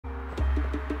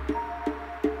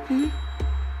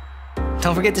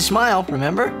Don't forget to smile,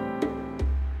 remember?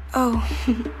 Oh,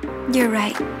 you're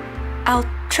right. I'll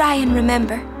try and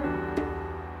remember.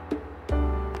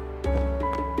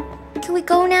 Can we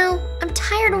go now? I'm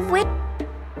tired of waiting.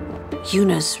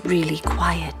 Yuna's really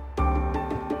quiet.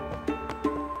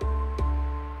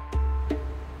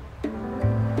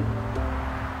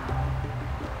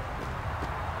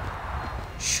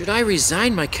 Should I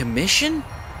resign my commission?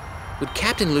 Would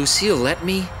Captain Lucille let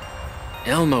me?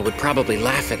 Elma would probably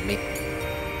laugh at me.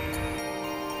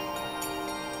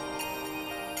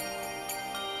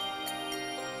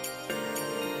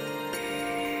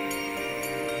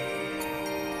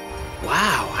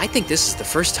 Wow, I think this is the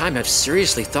first time I've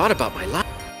seriously thought about my life.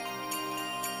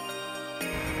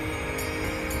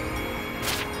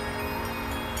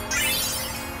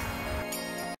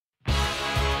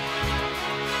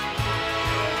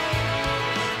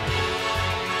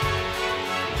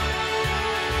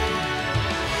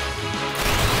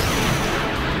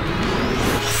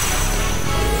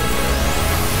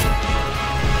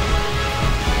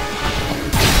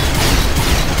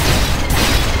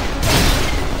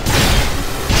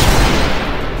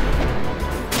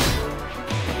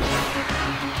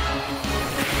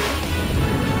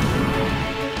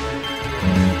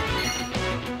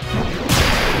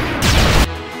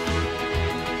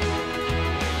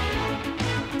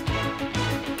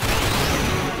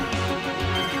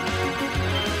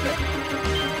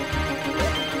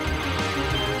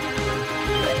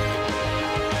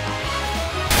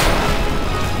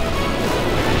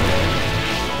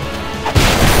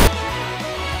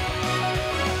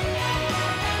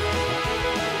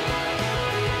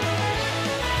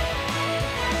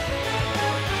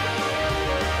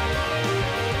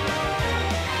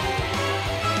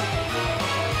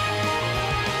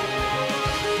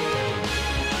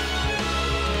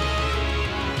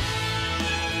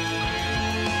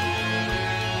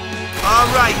 All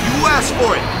right, you asked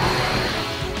for it.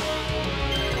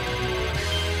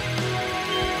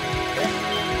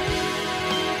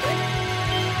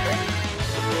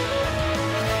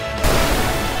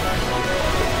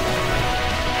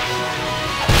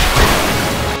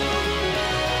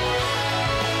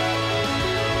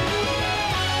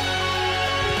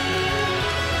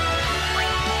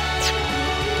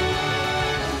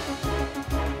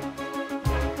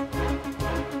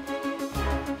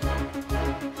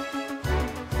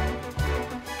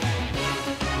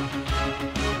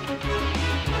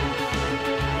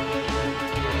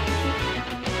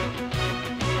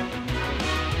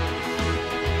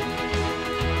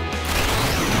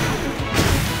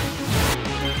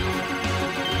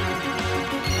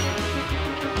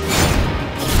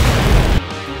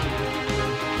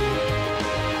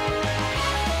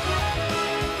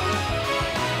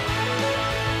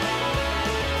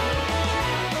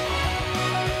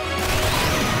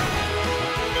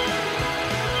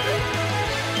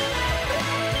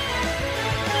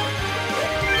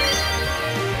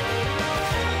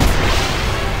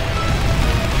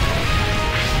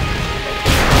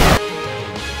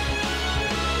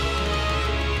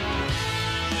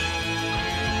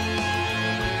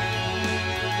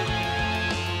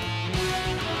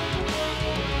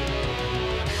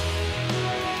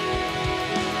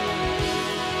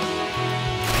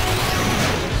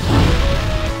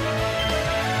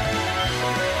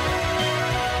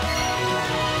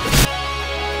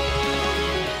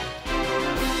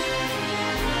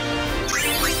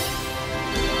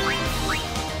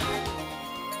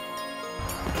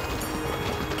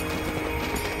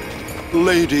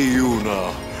 Lady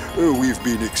Yuna, we've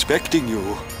been expecting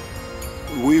you.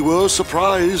 We were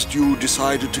surprised you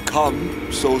decided to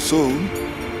come so soon.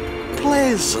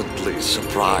 Pleasantly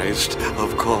surprised,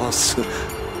 of course.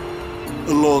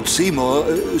 Lord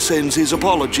Seymour sends his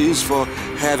apologies for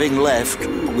having left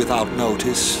without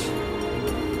notice.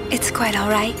 It's quite all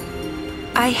right.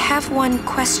 I have one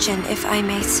question, if I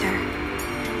may, sir.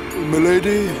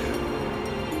 Milady?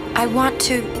 I want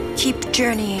to keep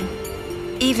journeying,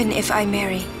 even if I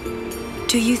marry.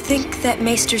 Do you think that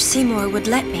Maester Seymour would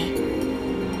let me?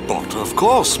 But of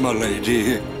course, my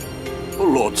lady.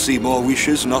 Lord Seymour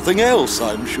wishes nothing else,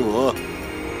 I'm sure.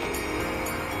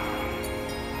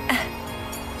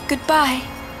 Goodbye.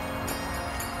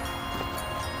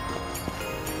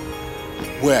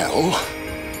 Well,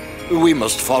 we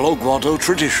must follow Grotto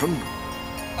tradition.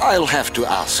 I'll have to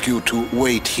ask you to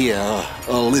wait here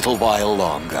a little while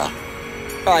longer.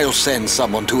 I'll send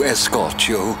someone to escort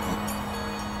you.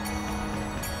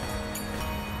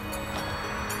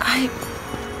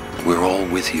 We're all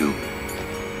with you.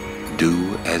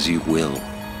 Do as you will.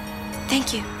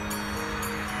 Thank you.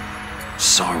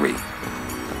 Sorry.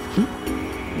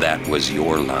 That was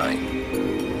your line.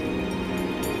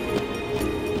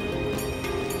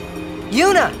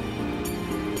 Yuna!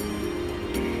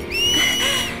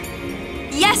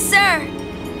 Yes, sir!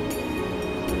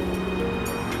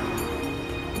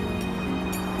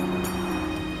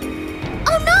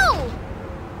 Oh no!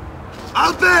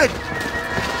 Albert!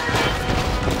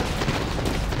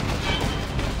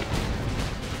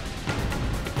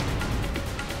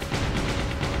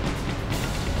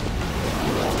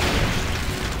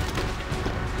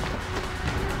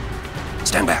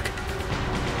 Stand back.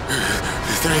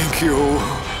 Thank you.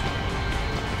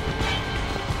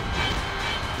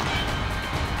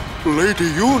 Lady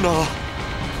Yuna.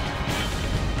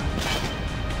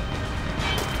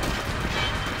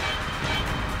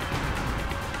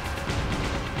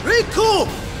 Riku!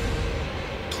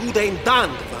 Tu den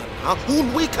dand van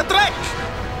un week trek!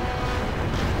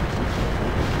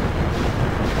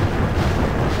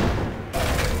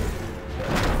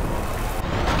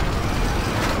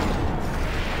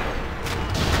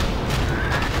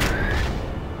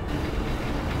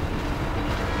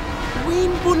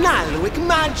 Win bunalwig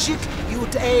magic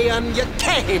you'd an you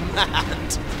came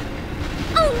at.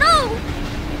 Oh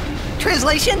no!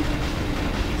 Translation?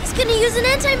 He's gonna use an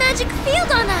anti-magic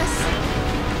field on us!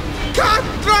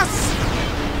 Katras!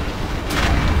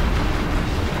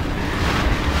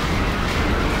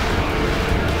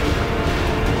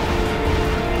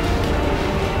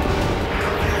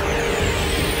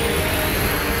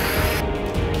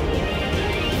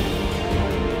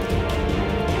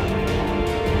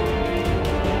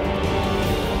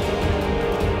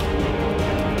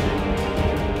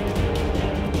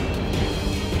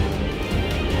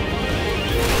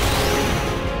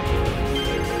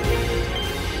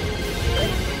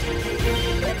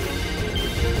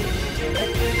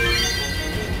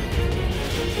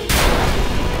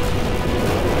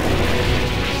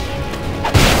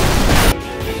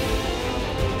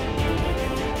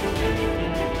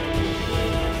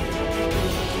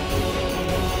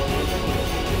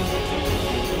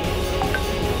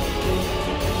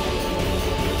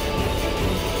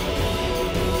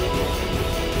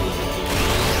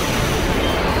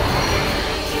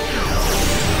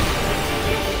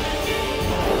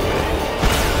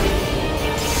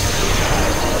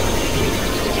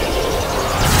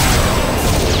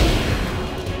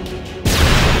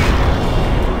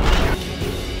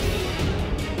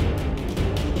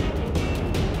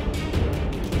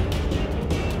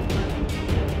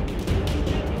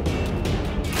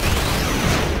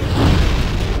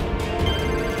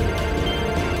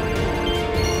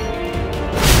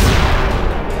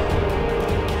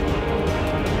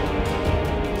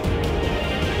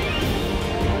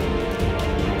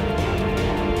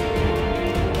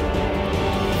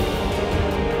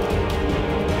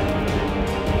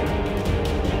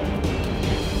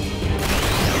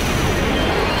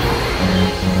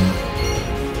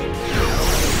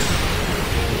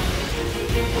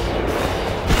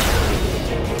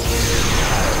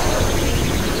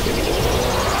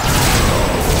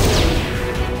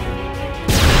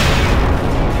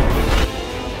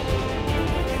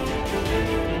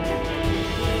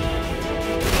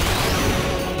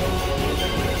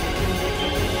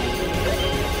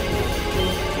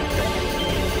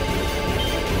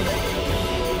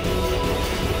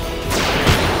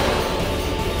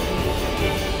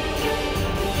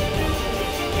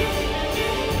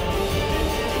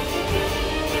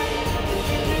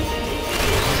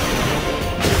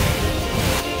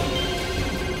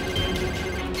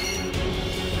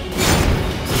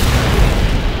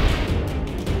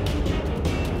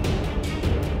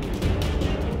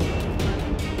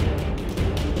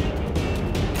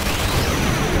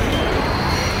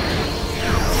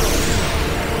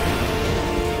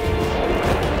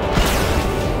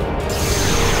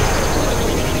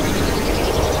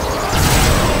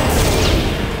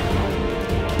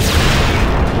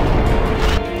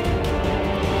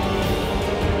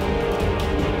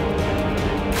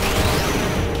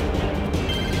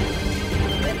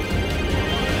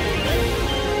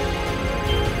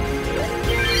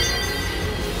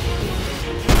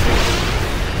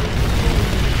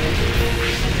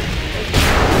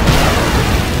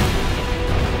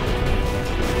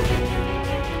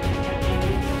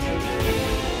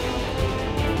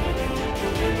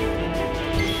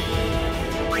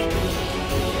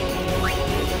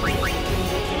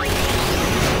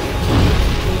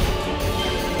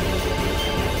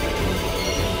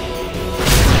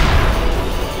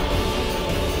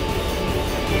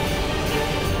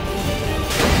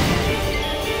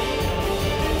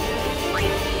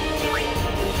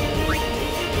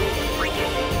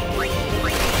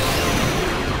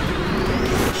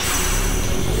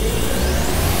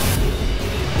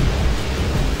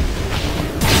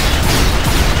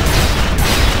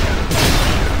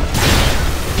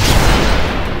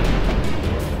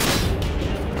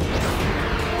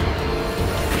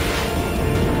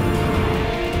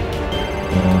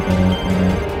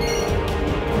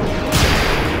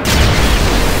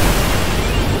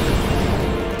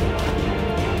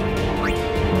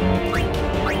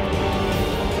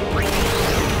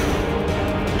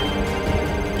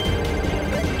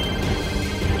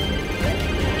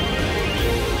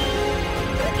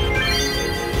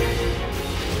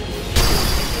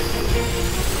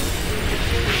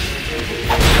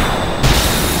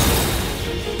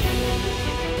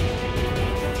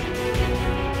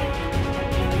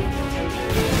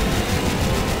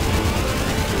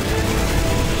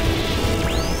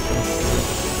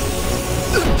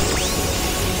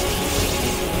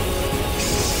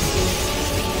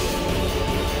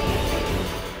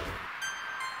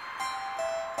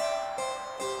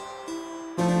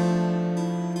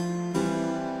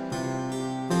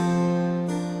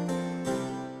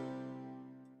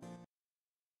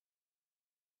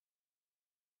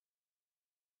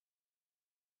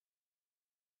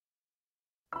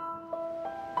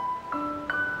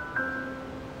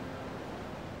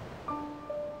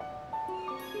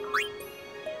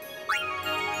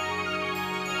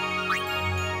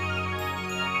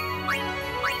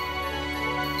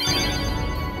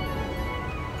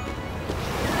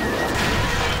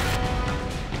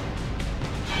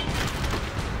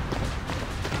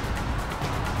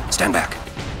 Stand back.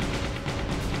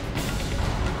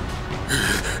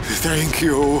 Thank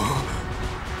you.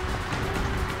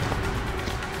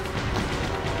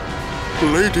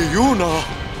 Lady Yuna.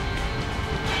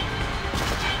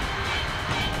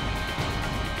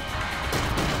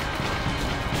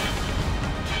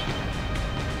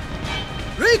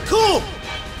 Riku!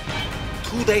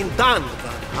 Tu den dan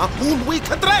varna un we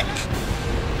kadrek!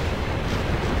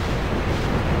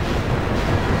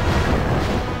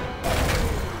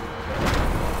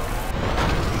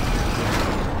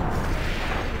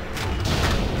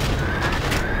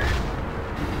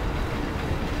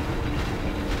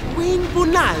 Win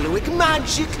bunalwig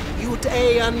magic yut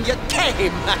an ya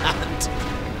came at.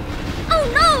 Oh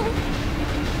no!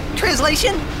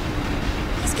 Translation?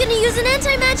 He's gonna use an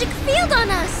anti-magic field on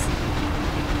us!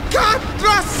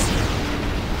 Katras!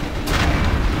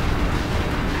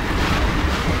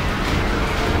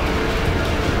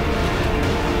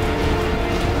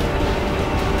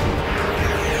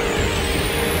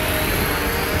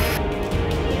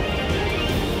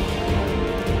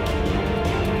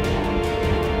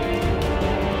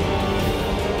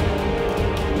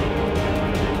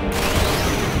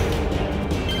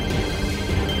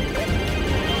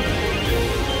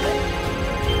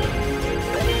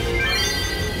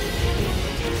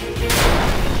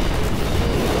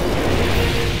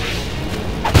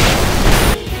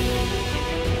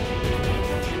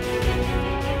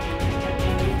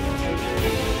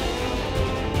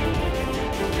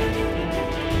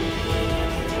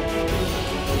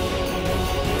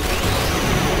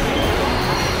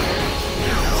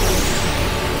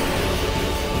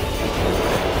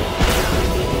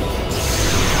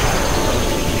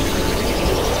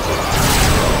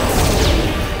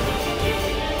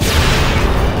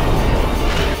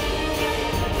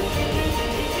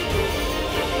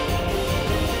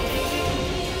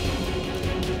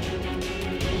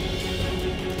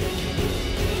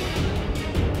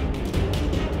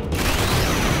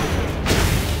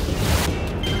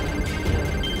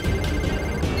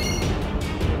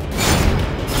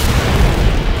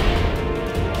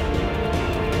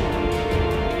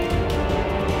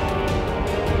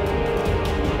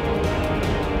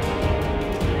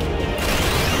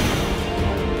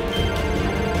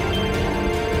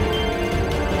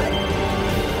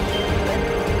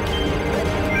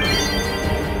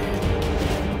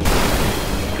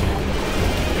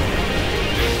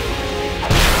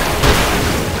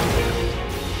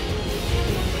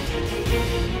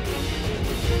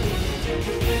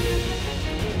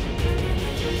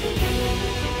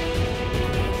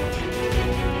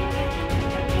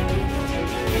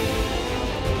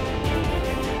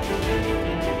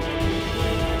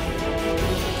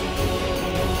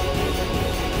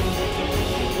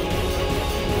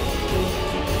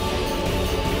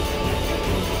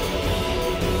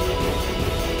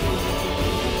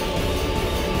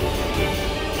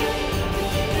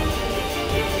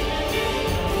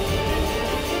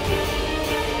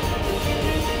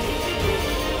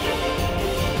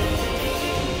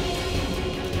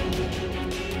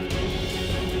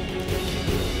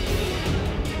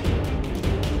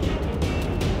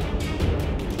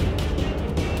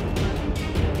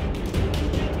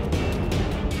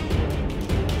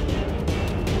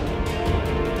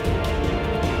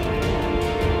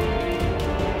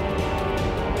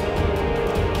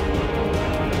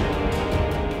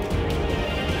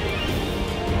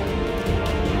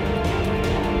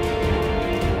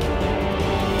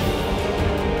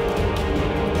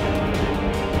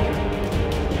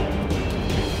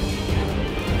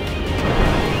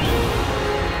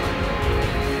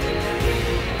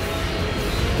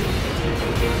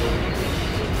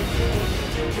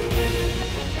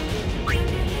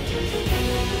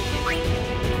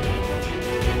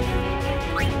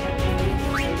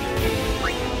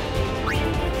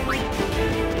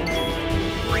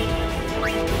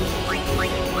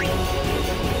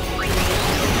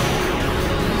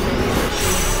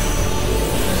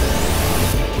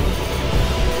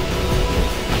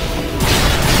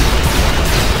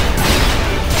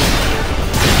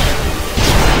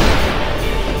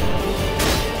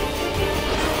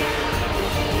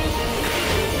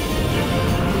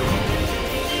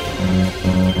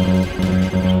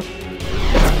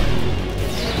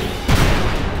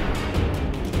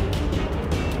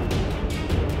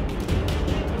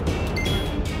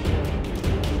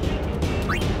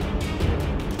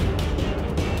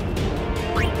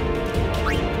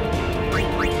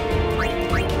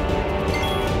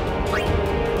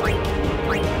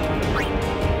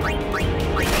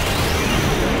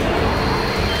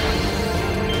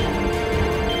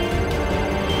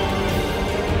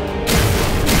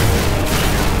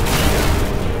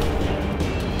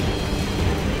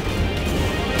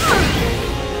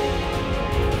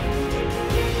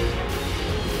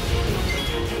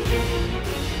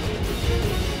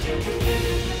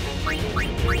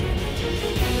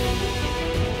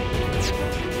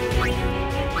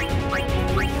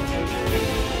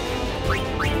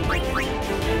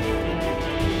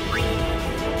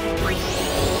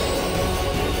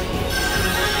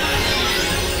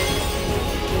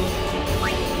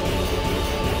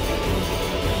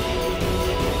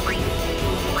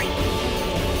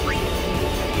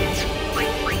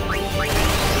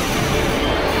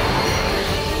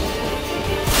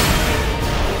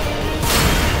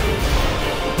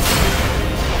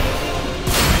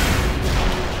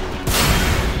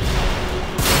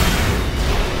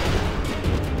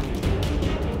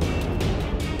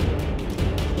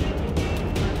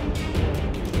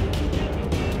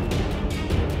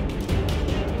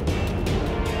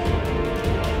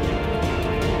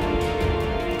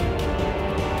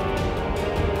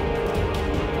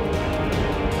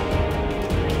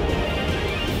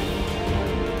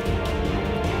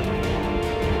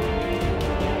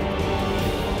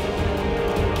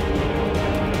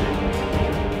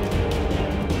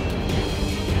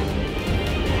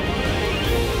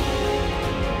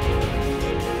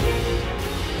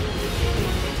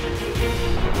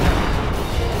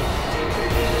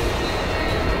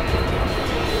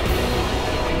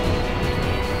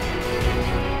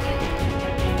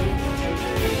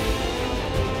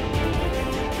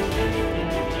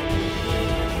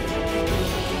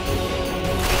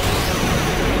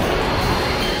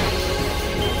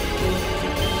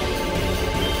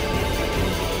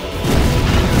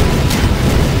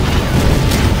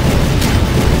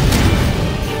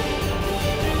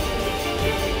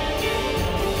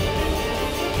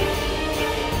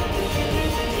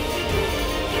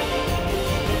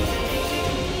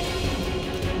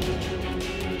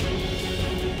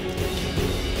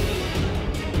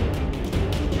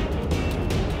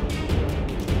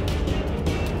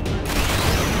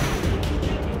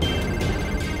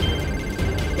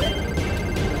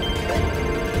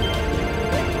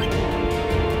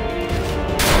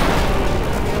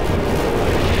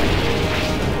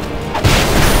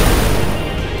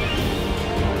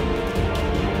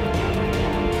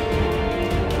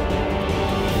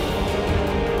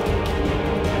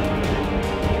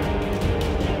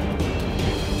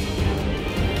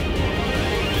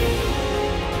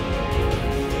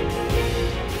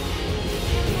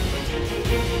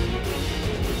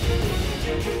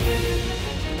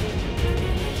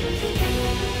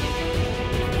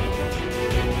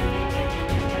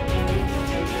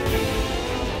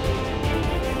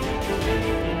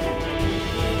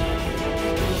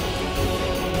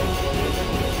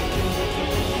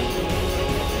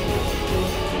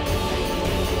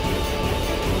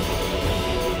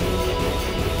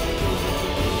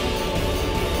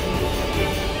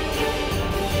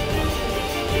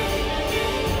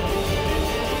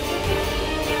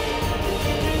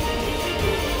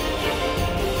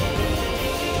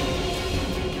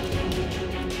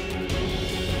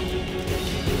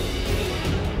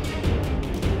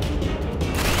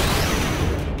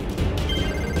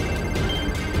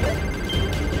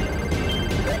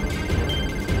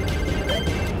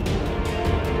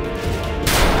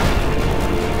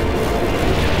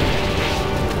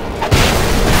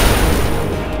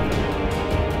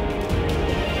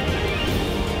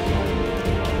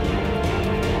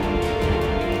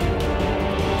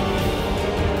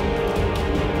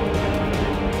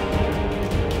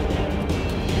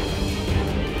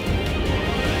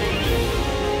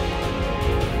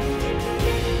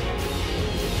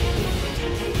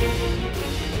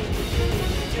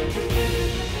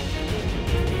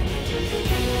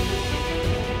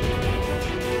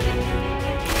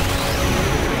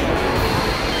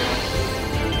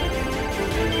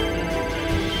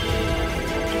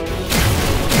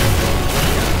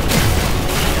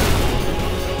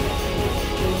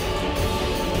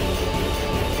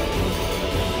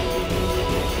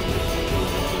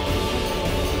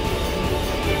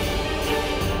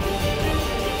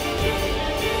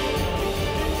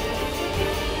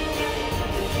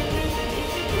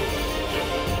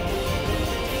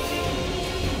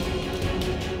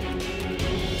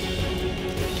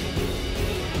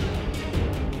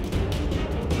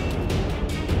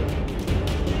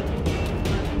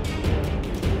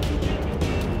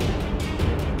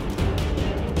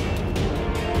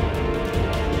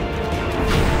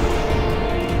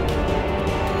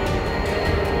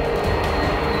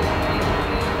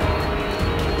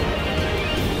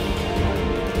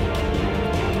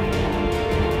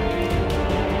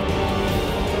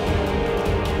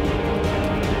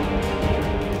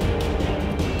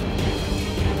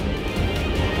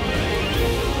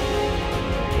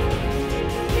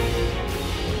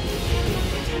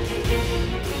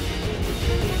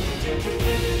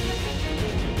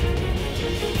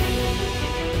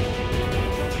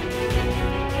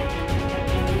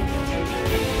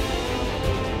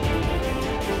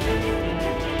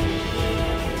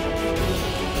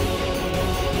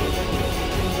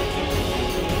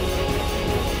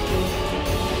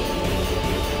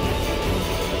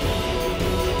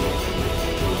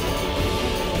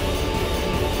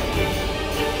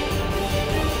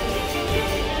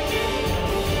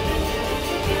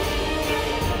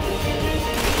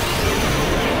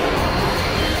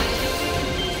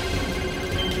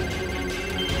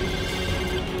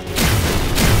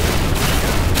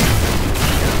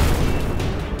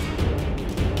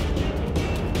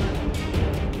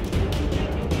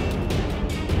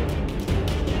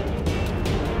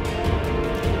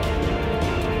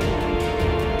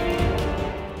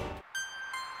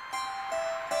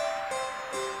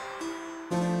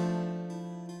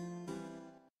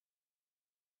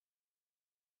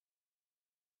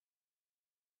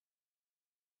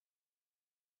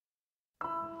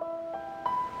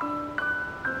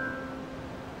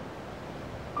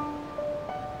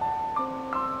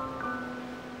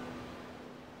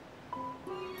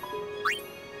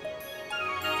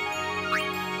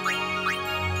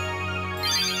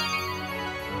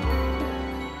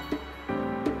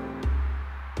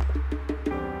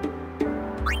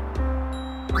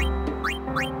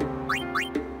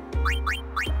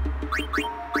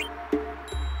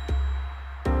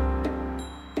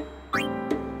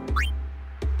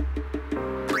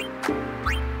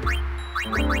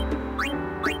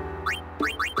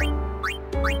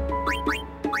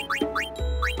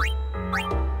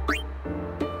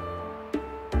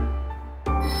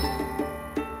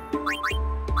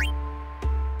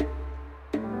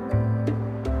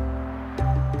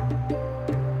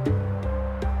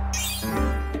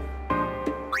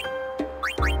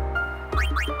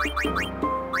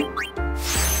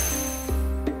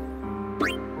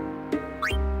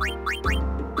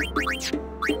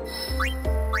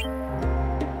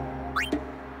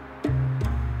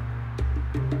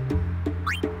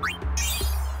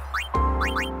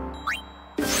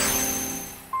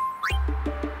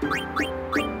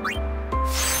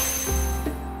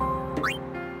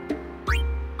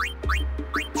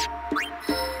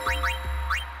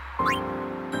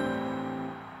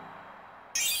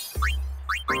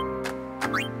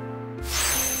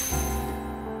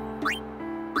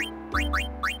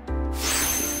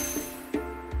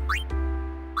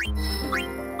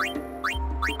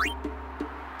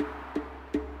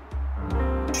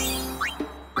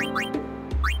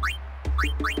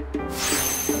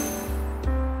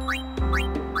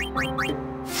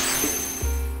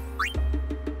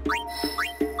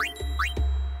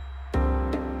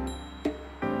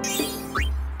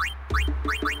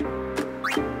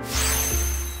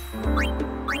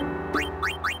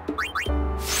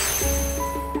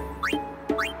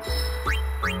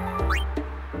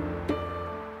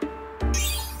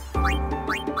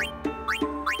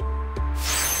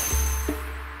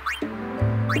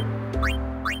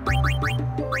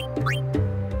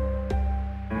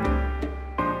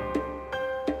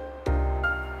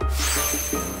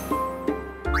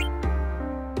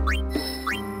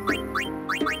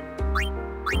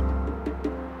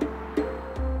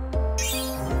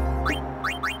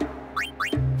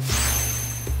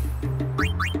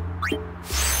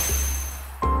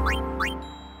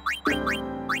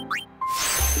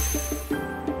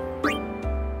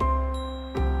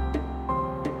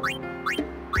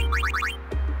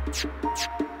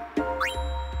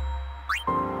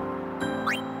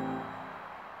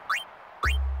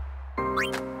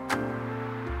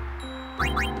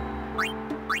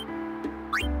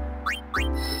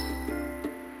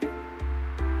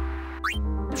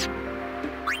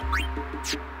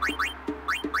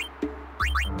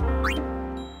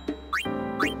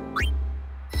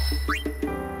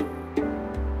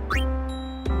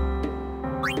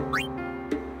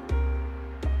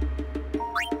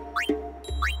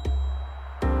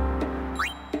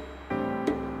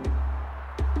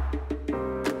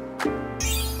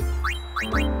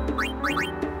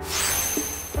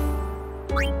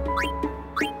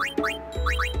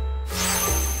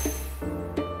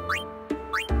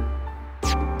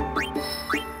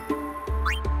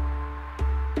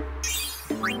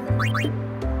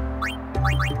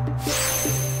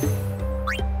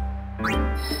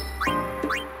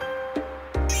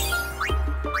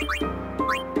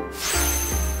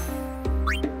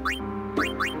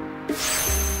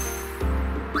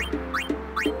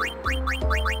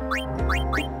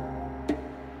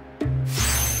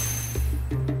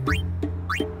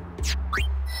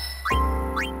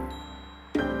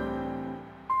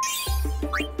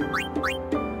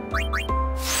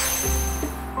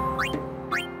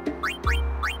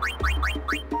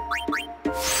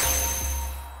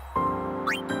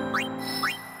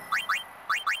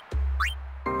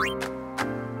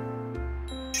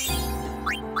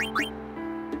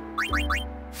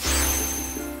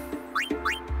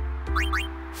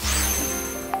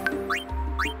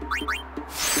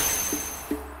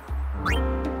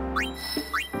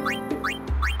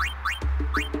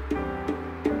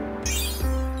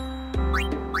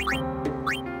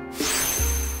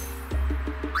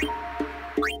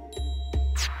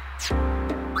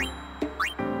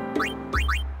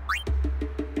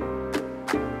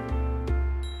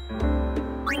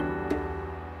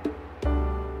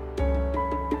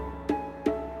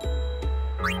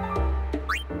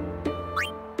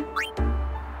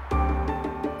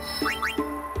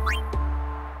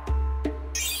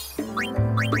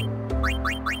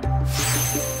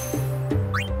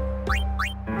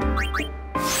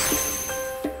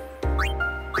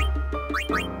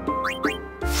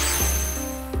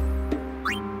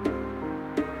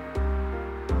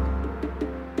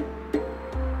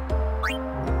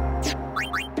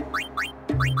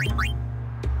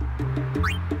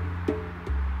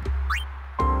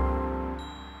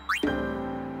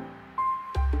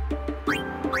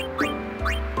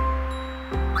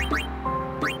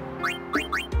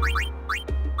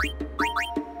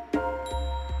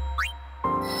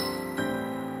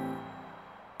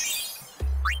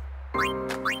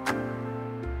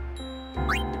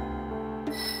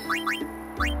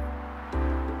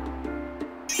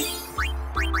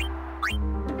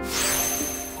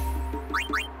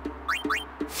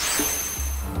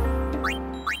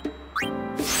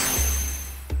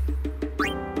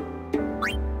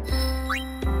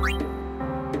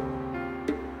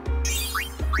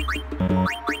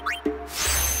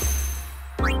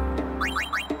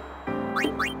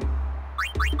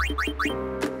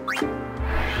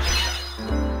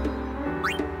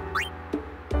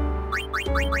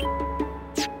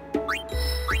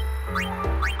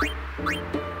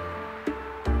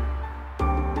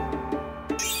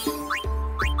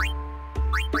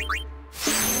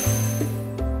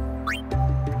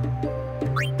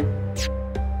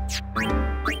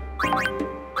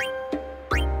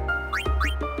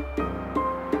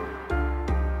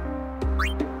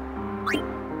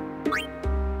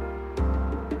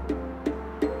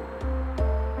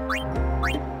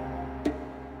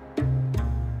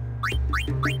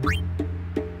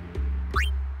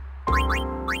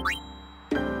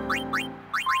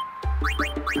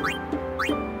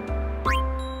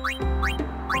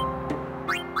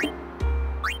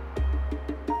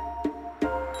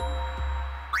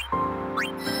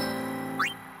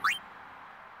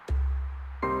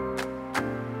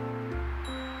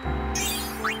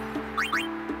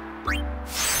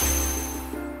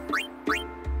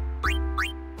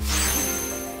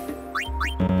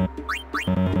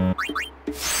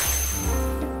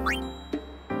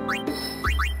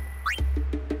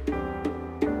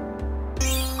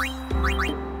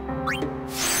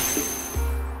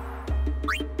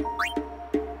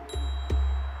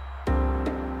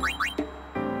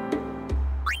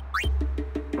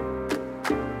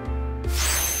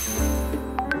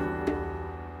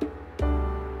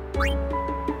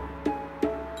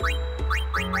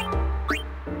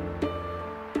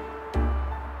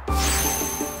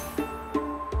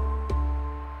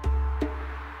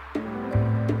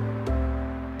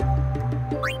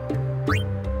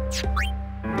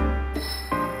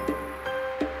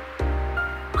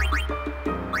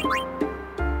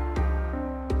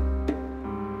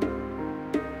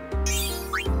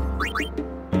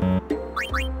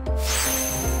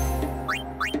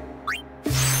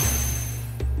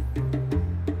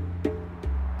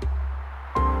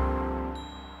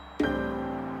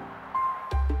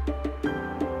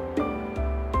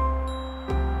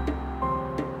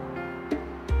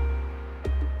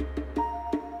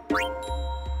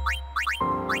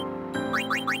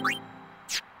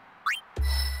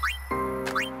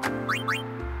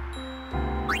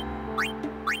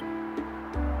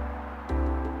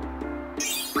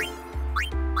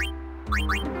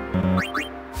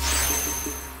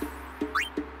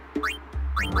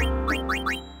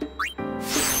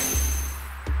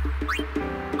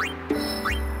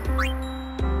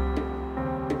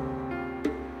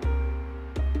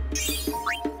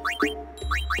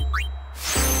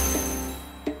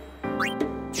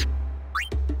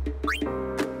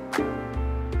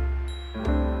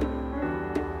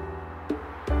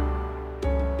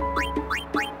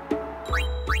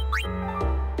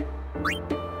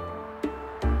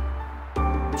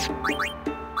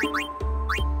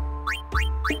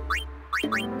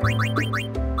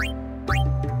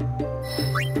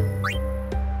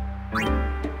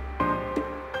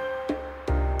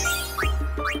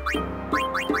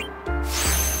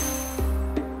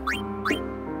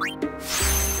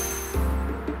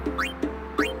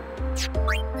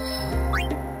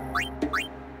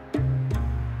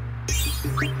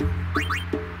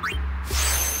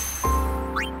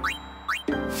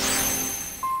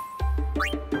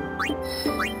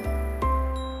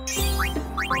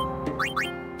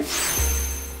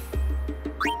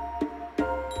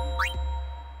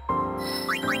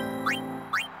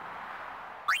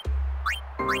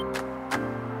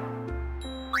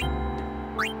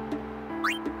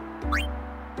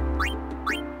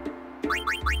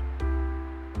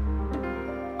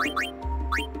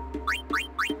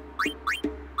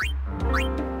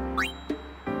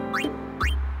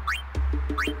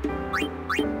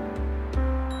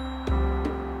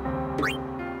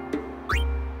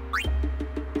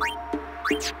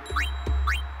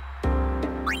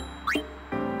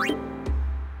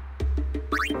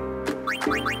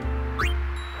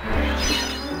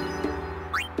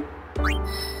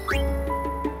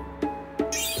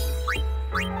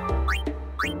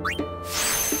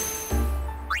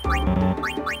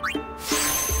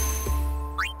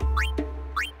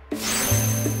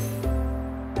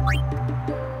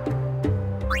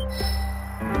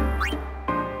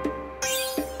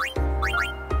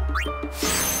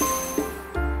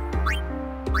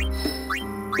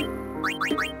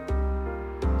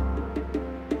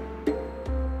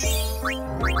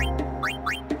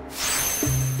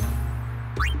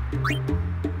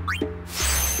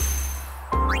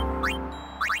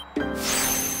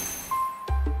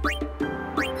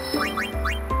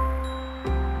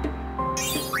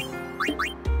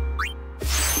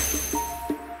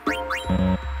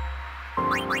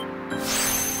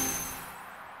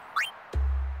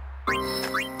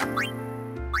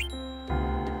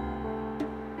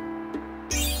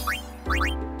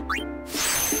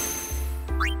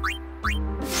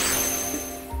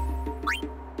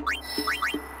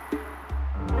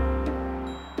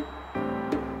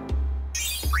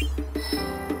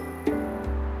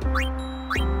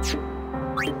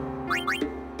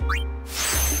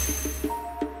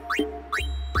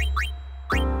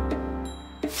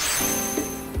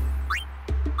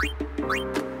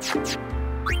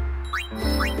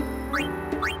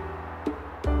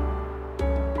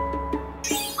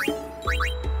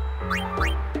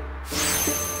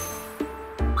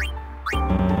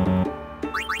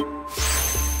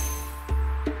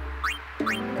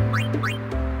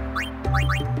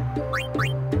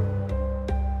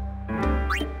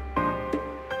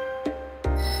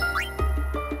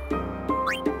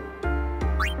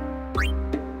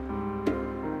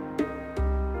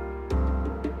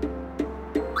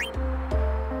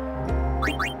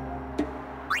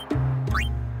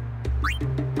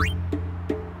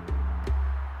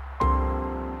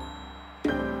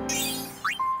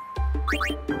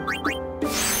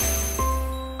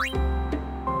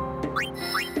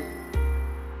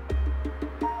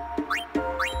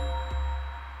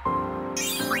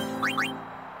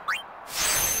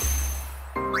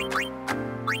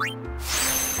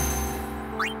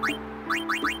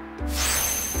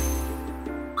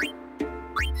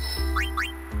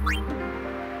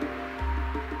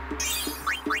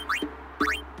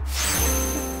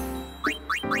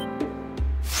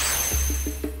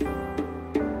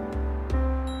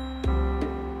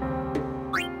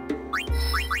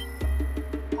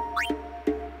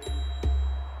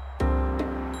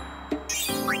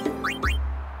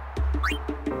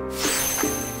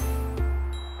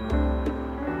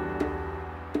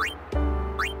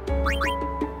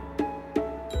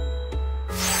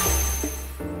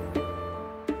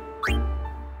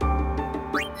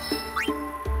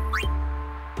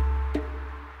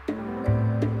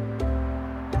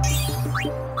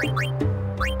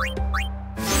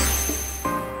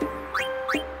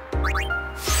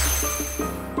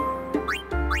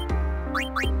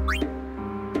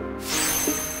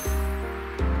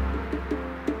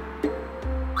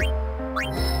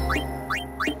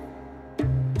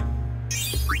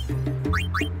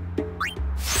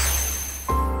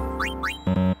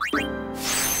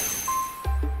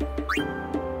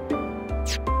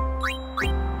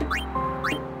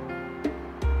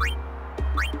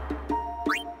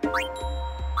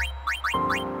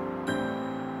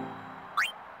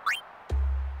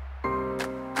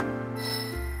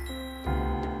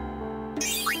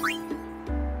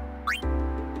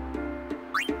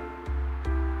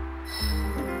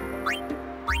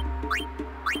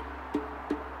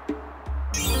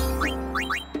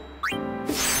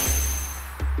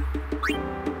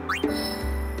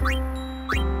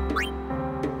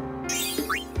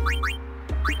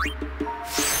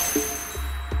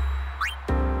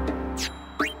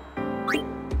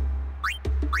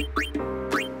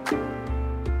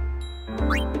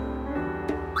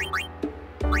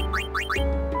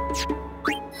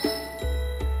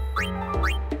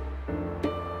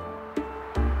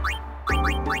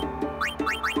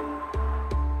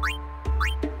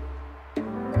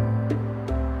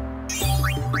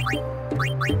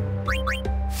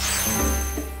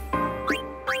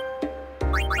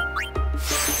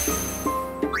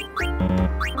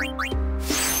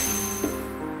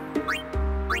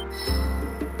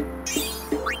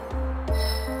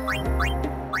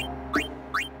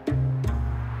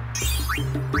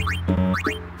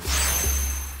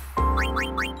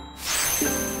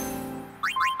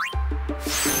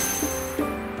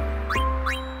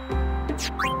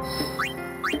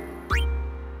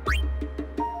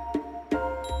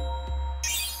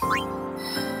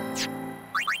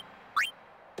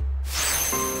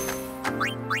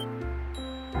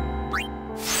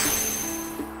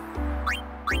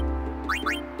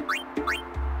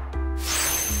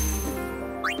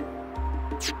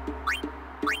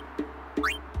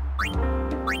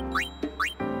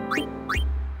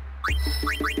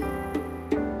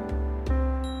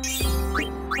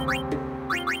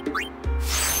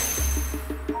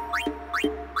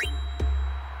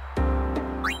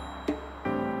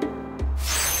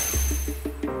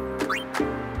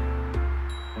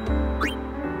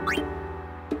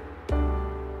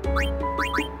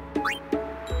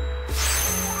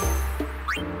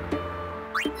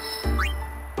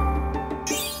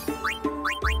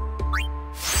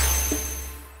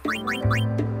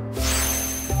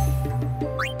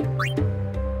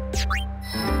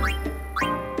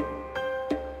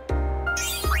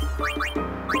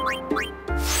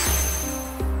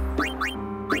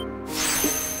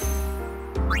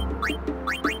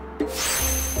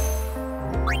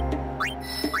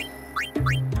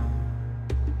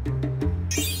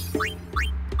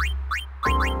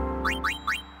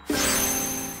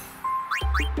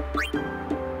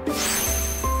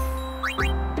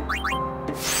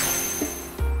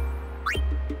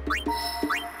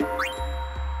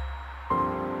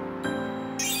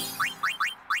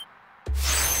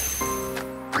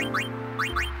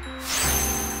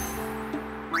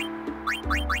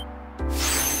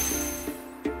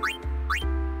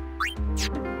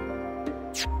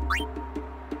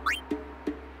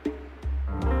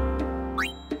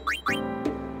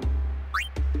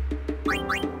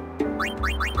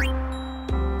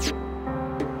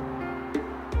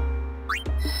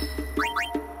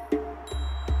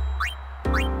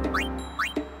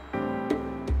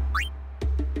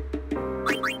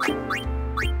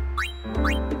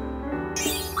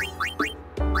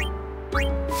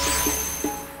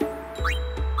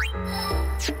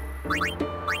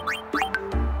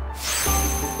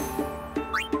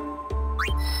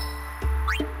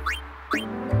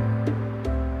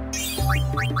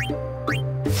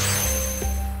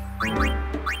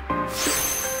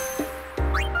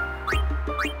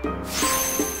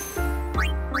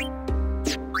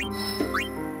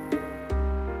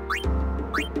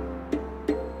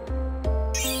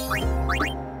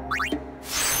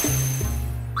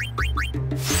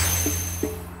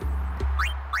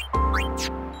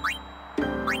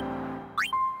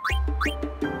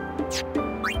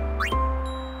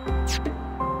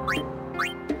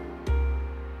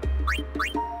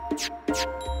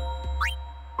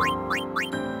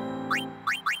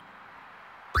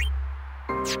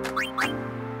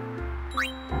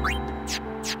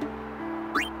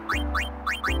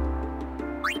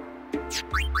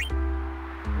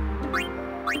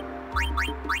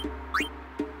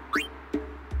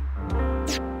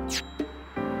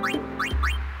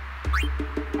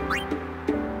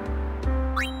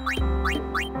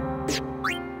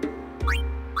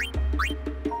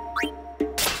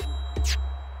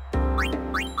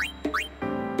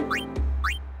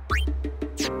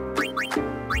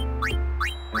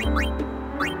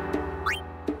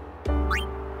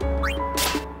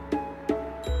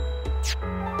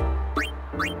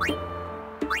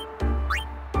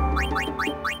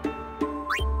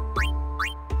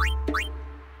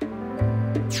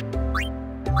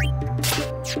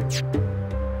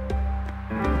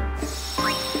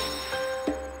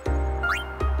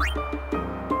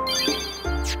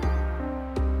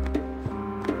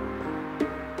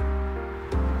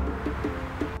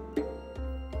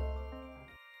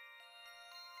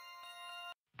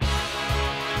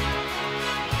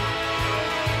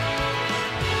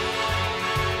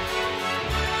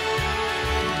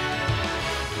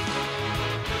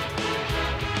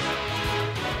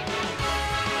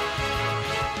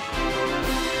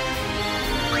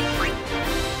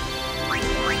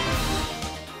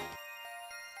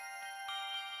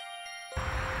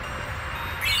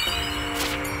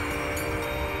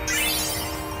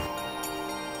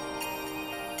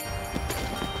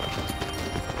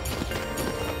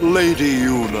 Lady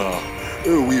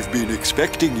Yuna, we've been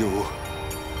expecting you.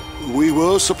 We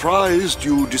were surprised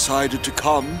you decided to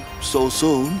come so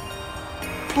soon.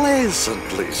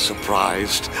 Pleasantly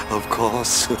surprised, of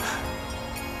course.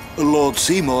 Lord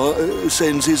Seymour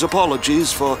sends his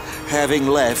apologies for having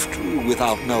left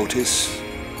without notice.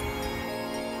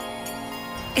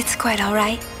 It's quite all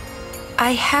right.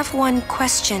 I have one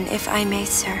question, if I may,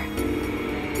 sir.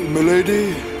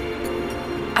 Milady?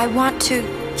 I want to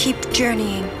keep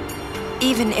journeying,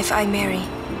 even if I marry.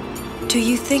 Do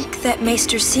you think that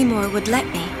Maester Seymour would let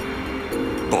me?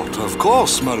 But of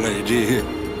course, my lady.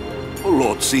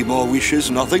 Lord Seymour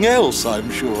wishes nothing else, I'm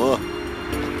sure.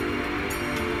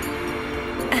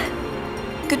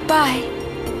 Goodbye.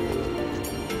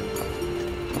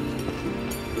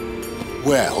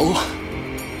 Well,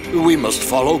 we must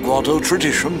follow grotto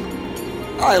tradition.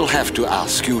 I'll have to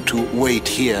ask you to wait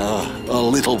here a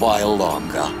little while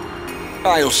longer.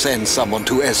 I'll send someone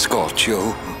to escort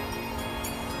you.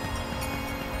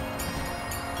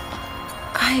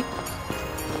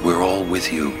 We're all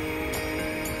with you.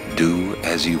 Do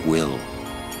as you will.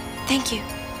 Thank you.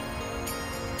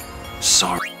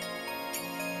 Sorry.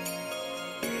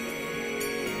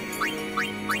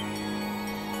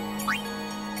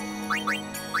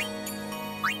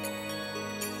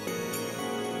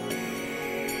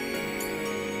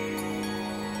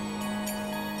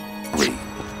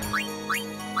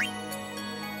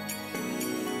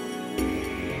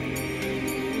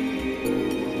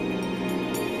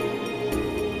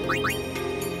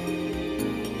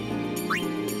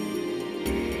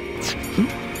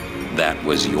 That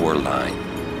was your line.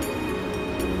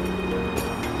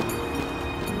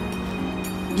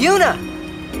 Yuna!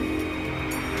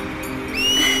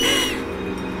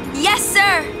 Yes,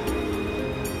 sir!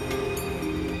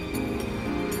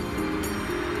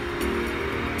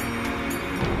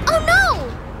 Oh no!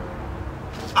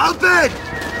 Albert!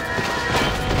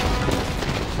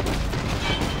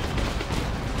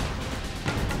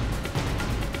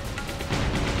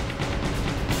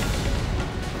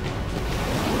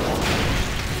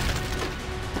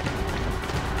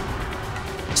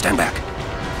 Stand back.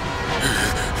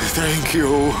 Thank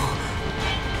you.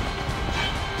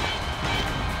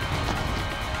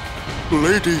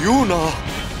 Lady Yuna.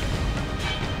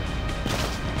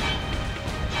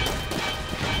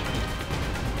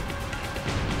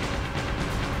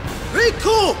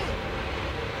 Riku!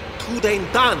 Tu den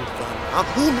dan van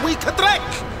hun we kadrek!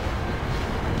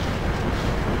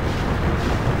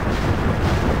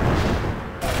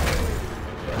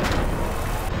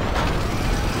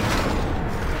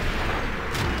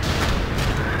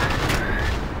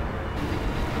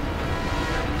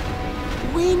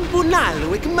 Win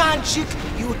bunalwik magic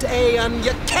yut an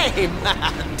ya came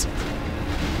and.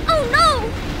 Oh no!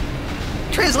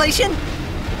 Translation?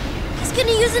 He's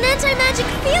gonna use an anti-magic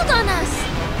field on us!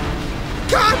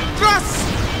 Katras!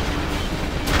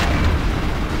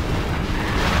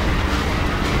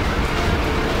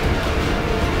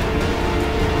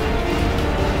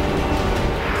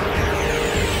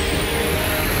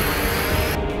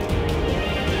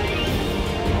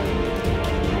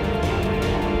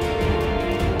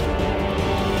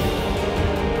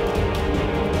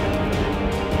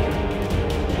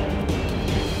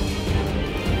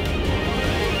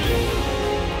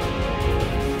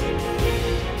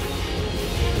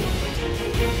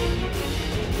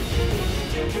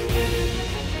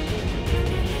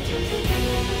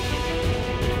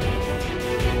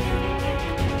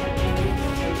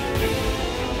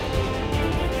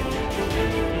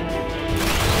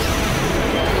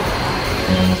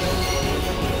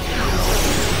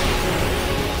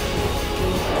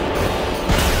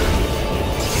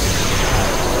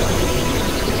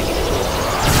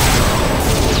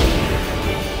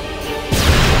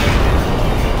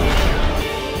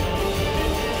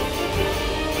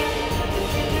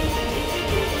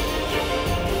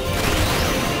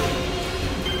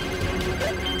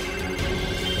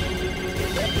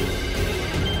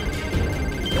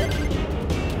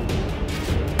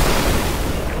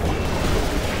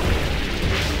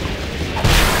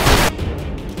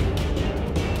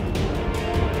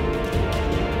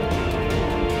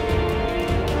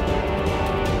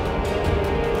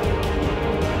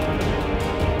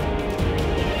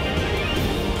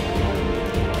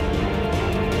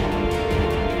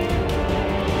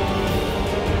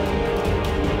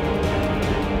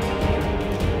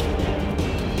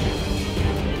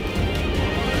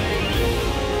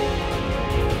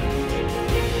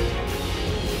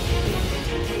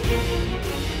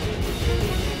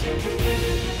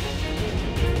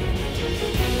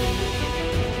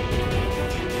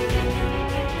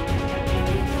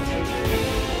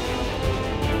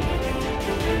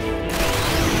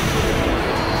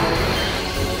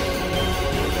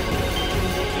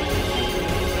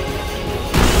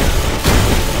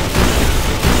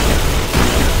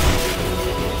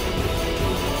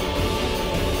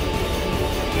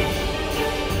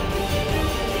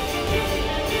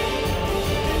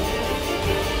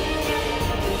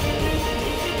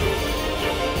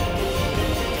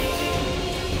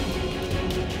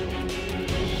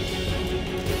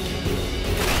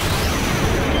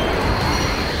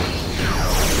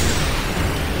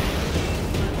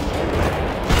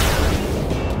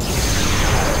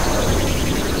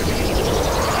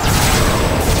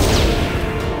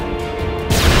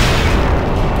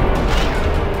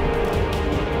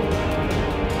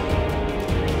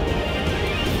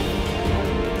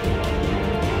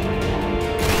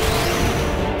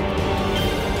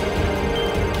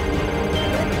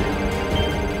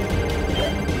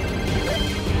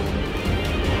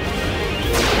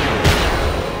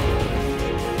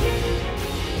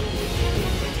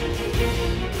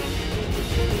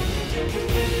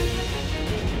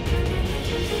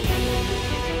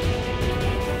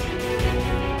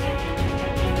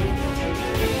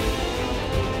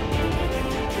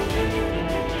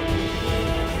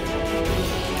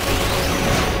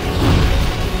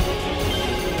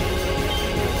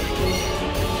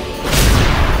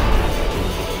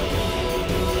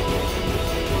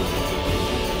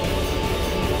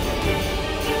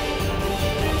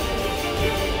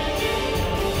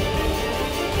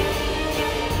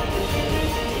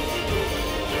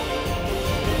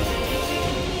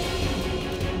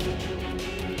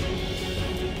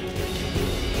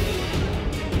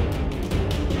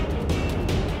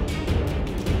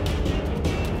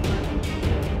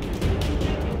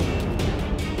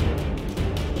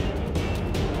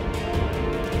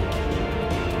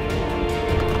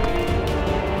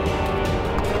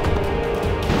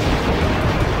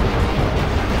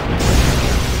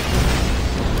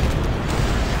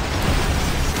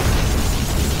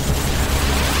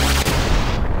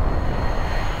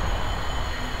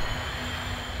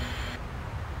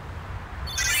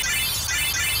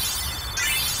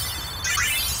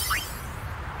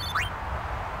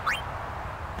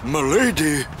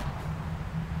 Milady?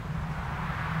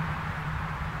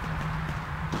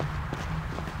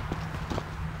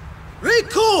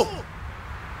 Riku!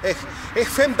 Ich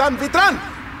fem dan vidran!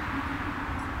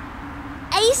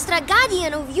 Eistra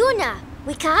guardian of Yuna,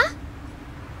 wika?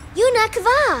 Yuna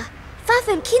kva,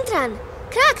 fafem kintran,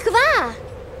 krak kva.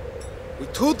 We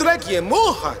tudreg je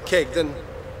moha kegden.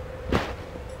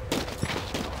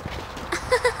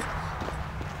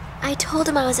 I told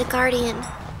him I was a guardian.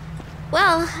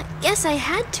 Well, I guess I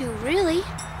had to, really.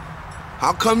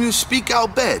 How come you speak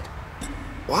Albed?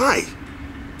 Why?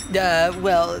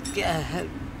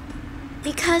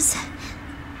 Because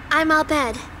I'm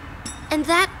Albed, and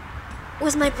that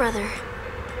was my brother.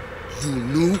 You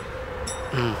knew?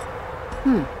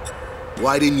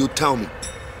 Why didn't you tell me?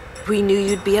 We knew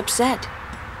you'd be upset.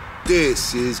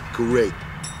 This is great.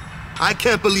 I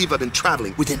can't believe I've been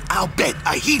traveling with an Albed,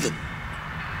 a heathen.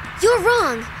 You're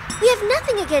wrong. We have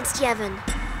nothing against Yevon.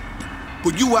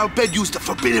 But you Albed used the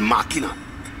forbidden machina.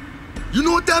 You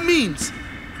know what that means?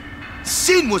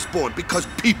 Sin was born because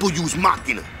people use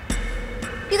machina.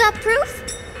 You got proof?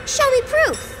 Show me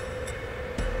proof.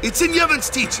 It's in Yevon's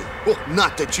teaching. Well,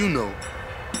 not that you know.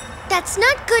 That's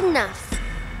not good enough.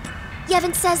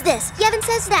 Yevon says this, Yevon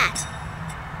says that.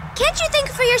 Can't you think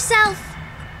for yourself?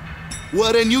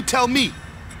 Well, then you tell me.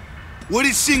 Where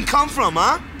did sin come from,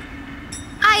 huh?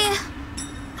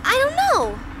 I don't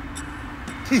know.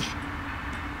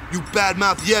 You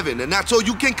badmouth Yevon, and that's all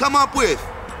you can come up with.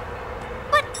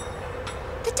 But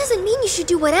that doesn't mean you should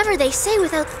do whatever they say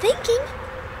without thinking.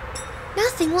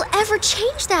 Nothing will ever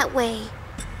change that way.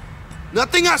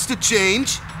 Nothing has to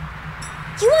change.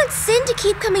 You want sin to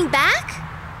keep coming back?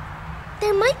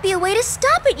 There might be a way to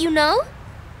stop it, you know.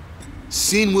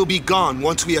 Sin will be gone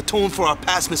once we atone for our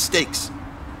past mistakes.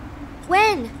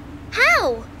 When?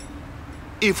 How?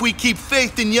 If we keep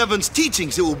faith in Yevon's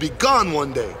teachings, it will be gone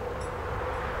one day.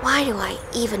 Why do I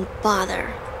even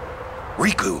bother?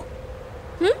 Riku.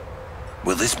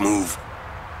 Will this move?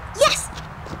 Yes!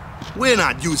 We're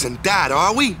not using that,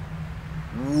 are we?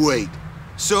 Wait.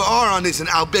 Sir Aron isn't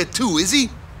Albed too, is he?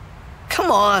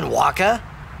 Come on, Waka.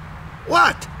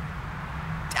 What?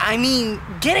 I mean,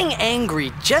 getting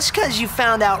angry just because you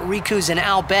found out Riku's an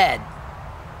Albed.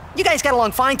 You guys got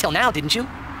along fine till now, didn't you?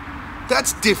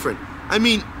 That's different. I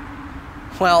mean...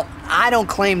 Well, I don't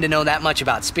claim to know that much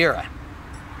about Spira.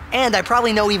 And I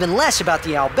probably know even less about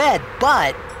the Al Bhed,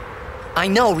 but I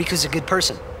know Riku's a good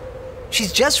person.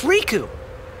 She's just Riku.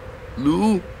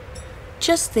 Lou?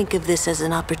 Just think of this as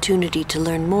an opportunity to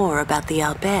learn more about the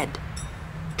Al Bhed.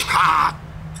 Ha!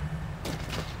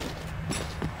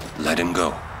 Let him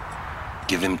go.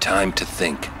 Give him time to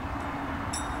think.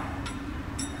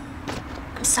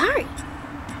 I'm sorry.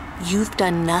 You've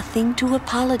done nothing to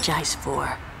apologize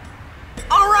for.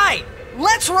 All right,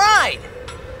 let's ride!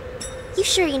 You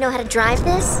sure you know how to drive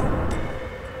this?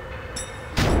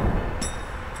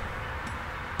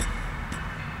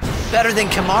 Better than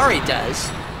Kamari does.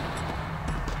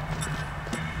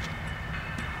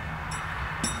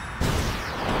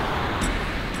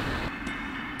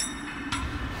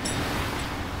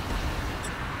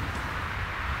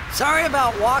 Sorry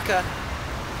about Waka.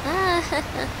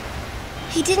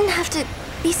 He didn't have to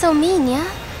be so mean,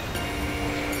 yeah?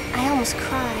 I almost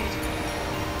cried.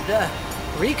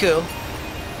 Riku?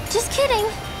 Just kidding.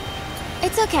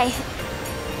 It's okay.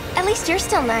 At least you're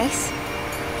still nice.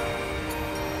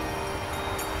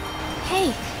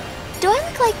 Hey, do I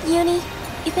look like Uni,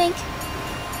 you think?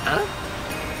 Huh?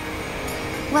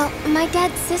 Well, my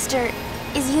dad's sister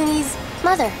is Uni's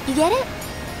mother. You get it?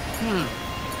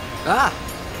 Ah,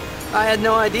 I had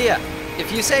no idea.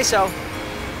 If you say so.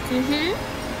 Mm-hmm.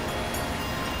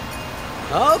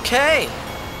 Okay.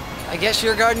 I guess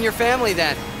you're guarding your family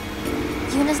then.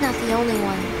 Yuna's not the only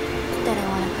one that I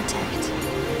want to protect.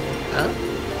 Huh?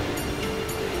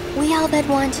 We Al Bhed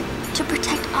want to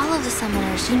protect all of the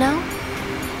summoners, you know?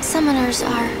 Summoners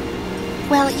are...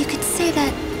 well, you could say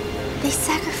that they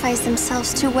sacrifice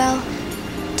themselves to, well,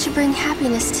 to bring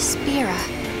happiness to Spira.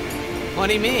 What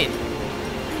do you mean?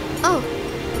 Oh,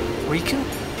 Riku?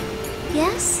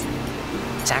 yes?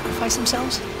 Sacrifice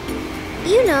themselves?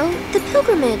 You know, the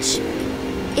pilgrimage.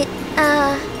 It,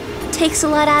 takes a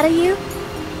lot out of you.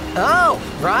 Oh,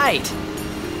 right.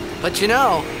 But you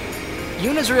know,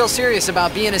 Yuna's real serious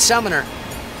about being a summoner.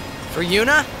 For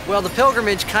Yuna, well, the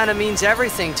pilgrimage kind of means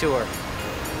everything to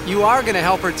her. You are gonna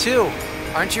help her too,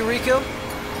 aren't you, Riku?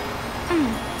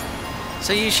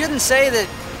 So you shouldn't say that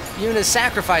Yuna's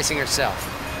sacrificing herself.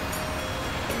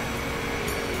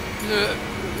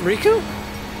 Riku?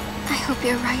 I hope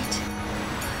you're right.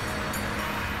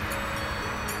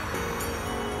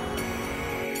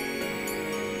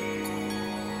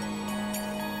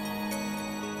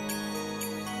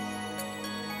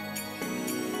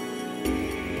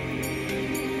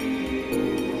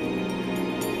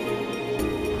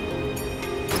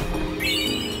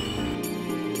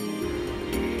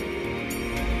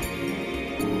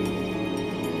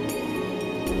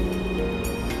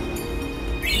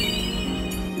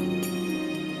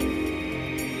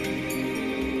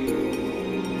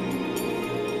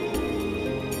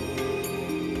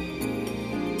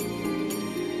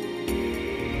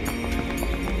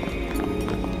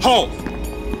 Halt!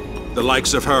 The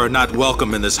likes of her are not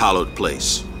welcome in this hallowed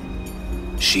place.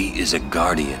 She is a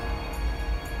guardian.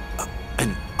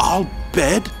 An Al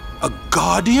Bhed? A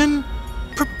guardian?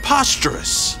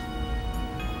 Preposterous.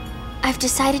 I've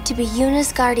decided to be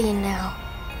Yuna's guardian now.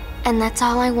 And that's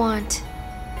all I want.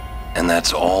 And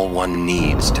that's all one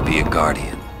needs to be a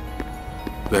guardian.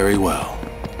 Very well.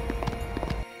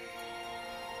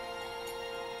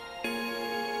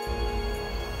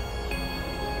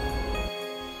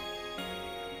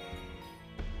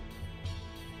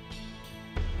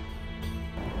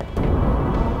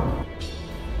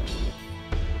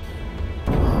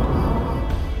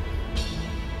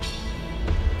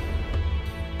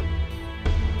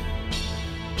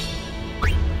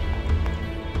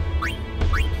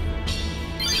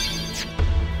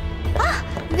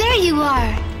 There you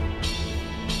are!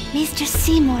 Mr.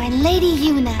 Seymour and Lady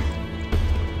Yuna.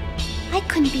 I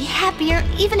couldn't be happier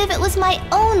even if it was my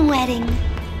own wedding.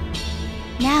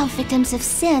 Now victims of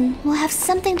sin will have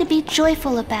something to be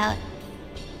joyful about.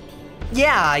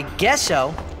 Yeah, I guess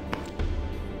so.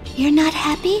 You're not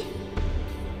happy?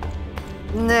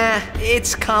 Nah,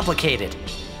 it's complicated.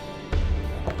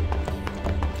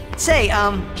 Say,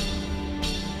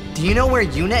 do you know where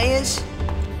Yuna is?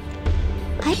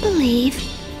 I believe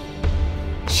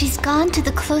she's gone to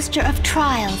the Cloister of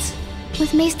Trials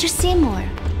with Maester Seymour.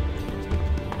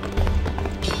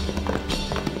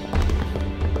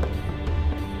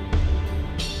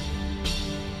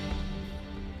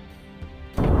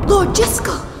 Lord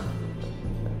Jiskel!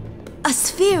 A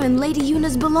sphere in Lady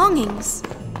Yuna's belongings.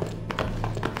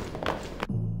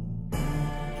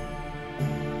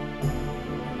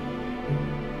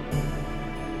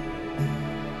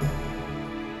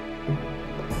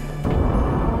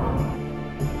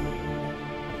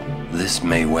 This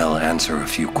may well answer a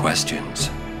few questions.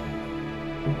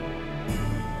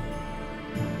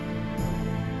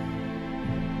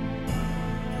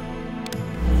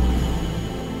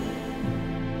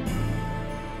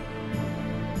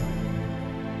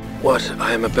 What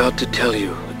I am about to tell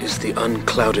you is the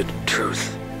unclouded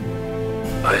truth.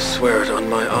 I swear it on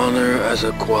my honor as a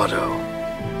Guado.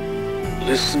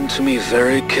 Listen to me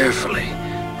very carefully,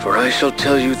 for I shall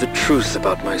tell you the truth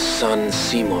about my son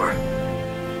Seymour.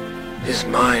 His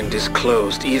mind is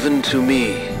closed even to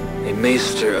me, a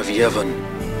maester of Yevon.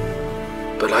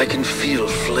 But I can feel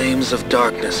flames of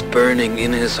darkness burning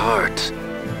in his heart.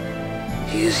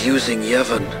 He is using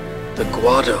Yevon, the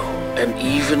Guado, and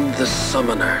even the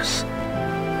summoners.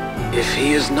 If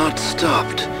he is not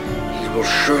stopped, he will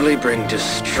surely bring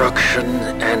destruction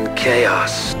and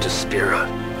chaos to Spira.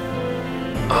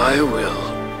 I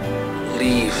will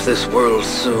leave this world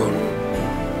soon,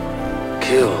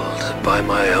 killed by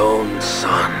my own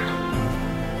son.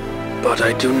 But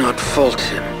I do not fault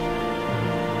him,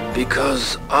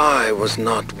 because I was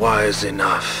not wise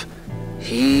enough.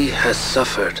 He has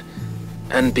suffered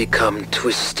and become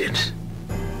twisted.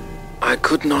 I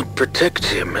could not protect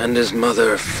him and his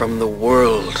mother from the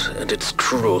world and its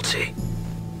cruelty.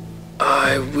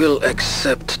 I will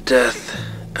accept death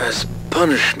as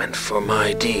punishment for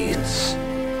my deeds.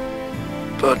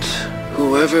 But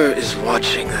whoever is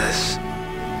watching this,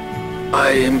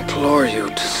 I implore you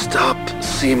to stop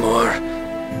Seymour.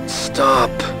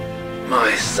 Stop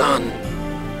my son.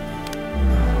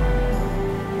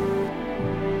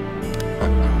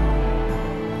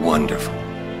 Wonderful.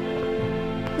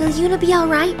 Will Yuna be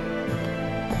alright?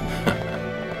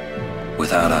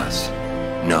 Without us,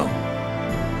 no.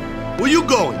 Where you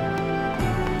going?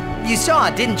 You saw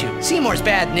it, didn't you? Seymour's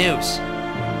bad news.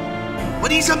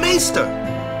 But he's a maester.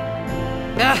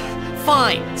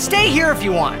 Fine. Stay here if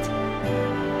you want.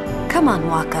 Come on,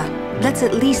 Waka. Let's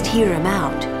at least hear him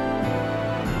out.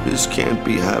 This can't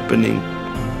be happening.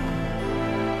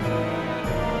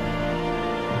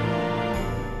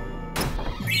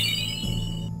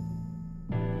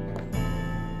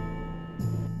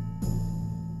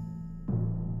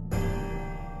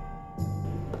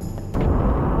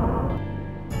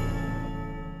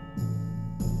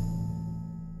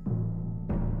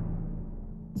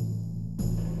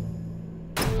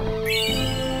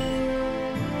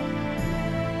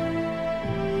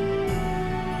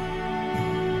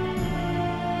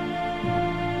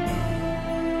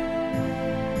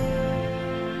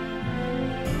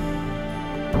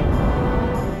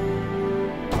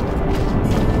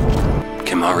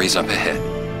 Kimahri's up ahead.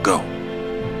 Go.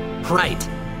 Right.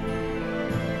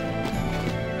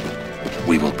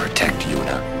 We will protect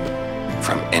Yuna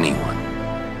from anyone.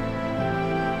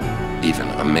 Even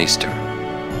a maester.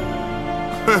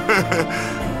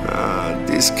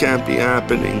 This can't be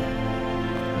happening.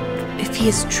 If he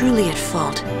is truly at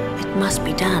fault, it must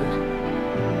be done.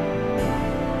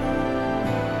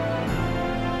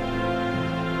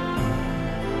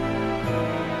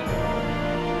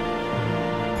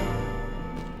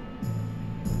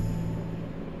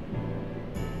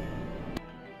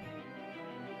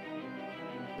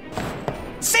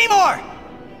 Seymour!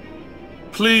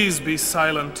 Please be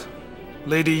silent.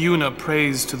 Lady Yuna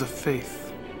prays to the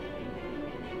faith.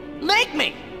 Make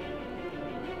me!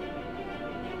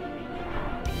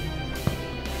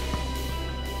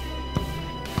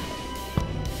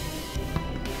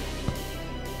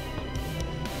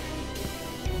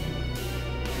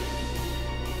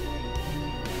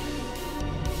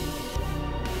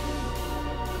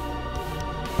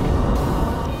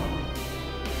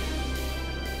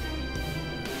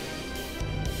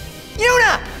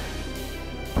 Yuna!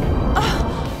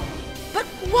 But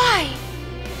why?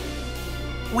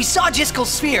 We saw Jiskel's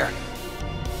sphere.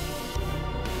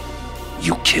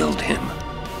 You killed him.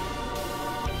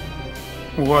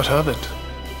 What of it?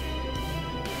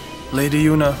 Lady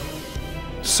Yuna,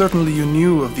 certainly you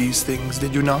knew of these things,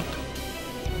 did you not?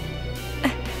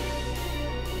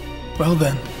 Well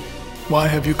then, why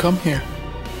have you come here?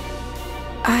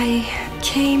 I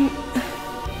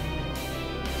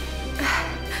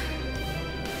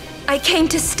came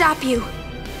to stop you.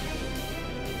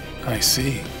 I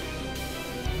see.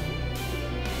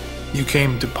 You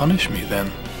came to punish me,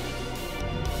 then.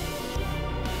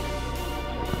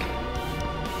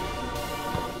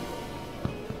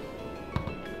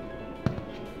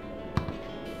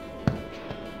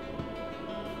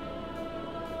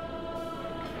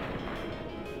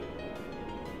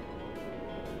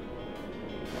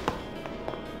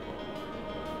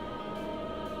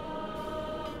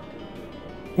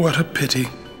 What a pity.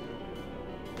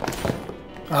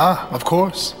 Ah, of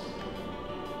course.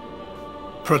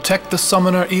 Protect the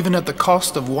summoner even at the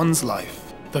cost of one's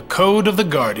life. The code of the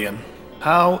Guardian.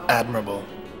 How admirable.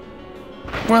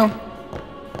 Well,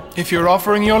 if you're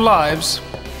offering your lives,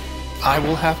 I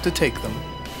will have to take them.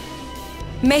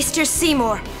 Maester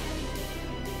Seymour,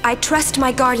 I trust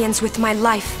my guardians with my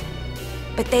life,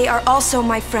 but they are also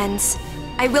my friends.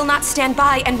 I will not stand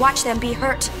by and watch them be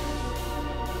hurt.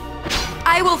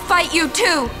 I will fight you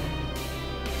too!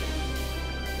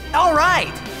 All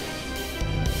right!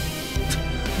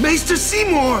 Maester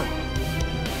Seymour!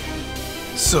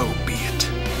 So be it.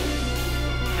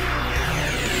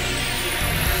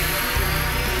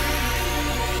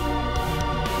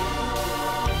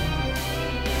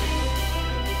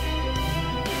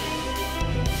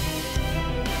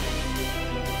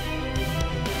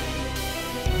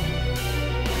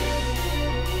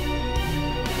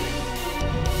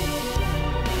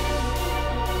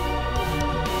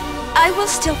 I will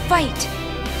still fight.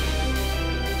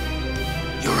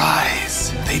 Your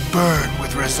eyes, they burn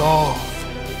with resolve.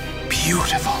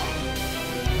 Beautiful.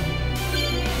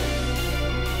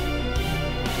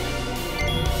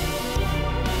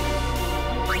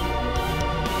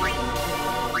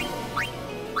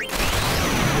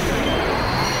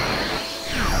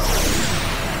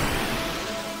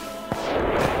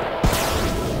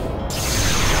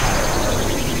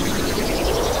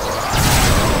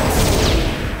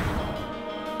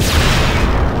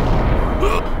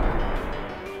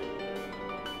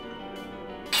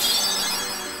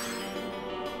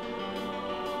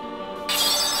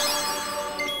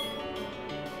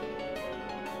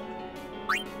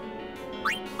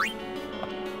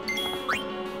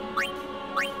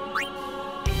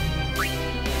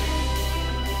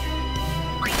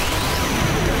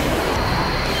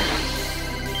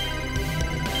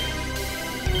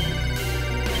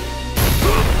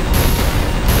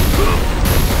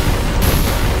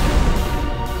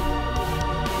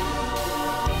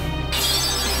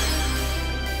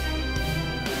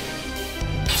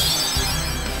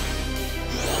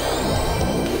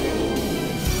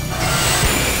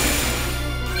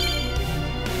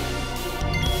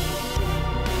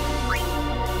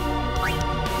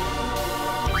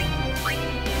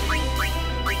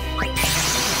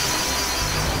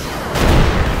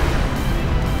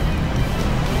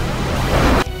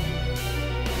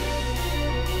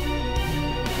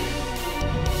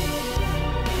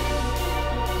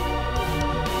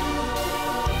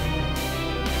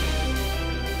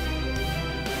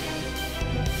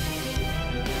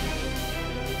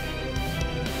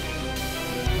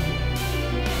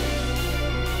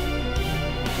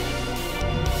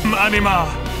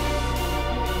 Anima!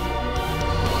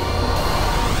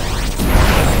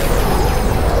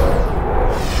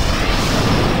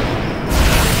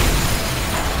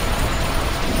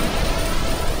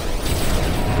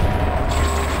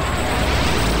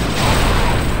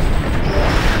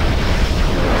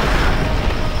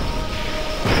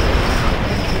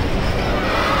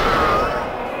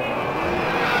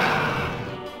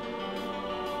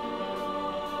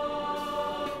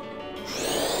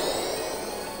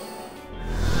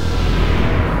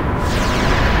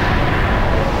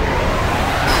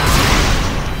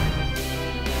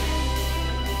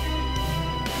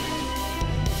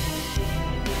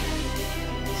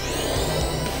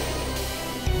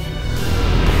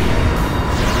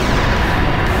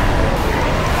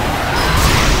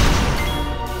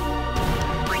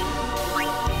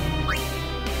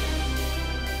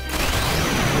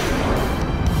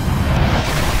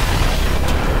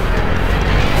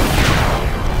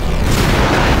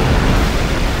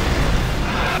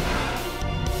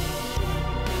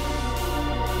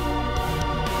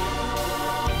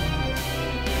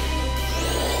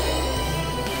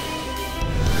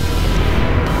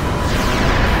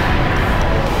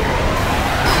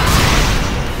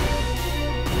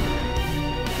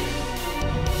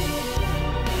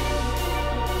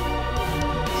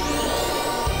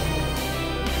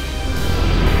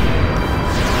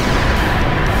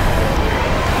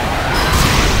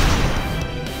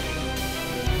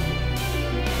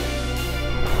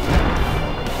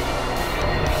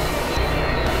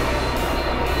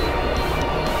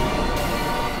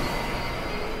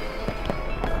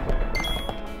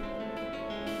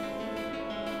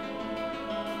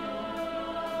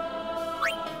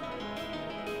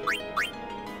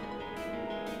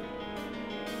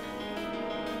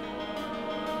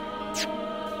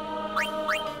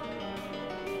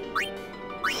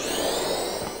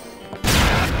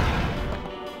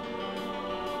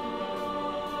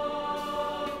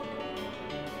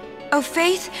 O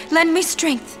Faith, lend me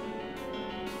strength.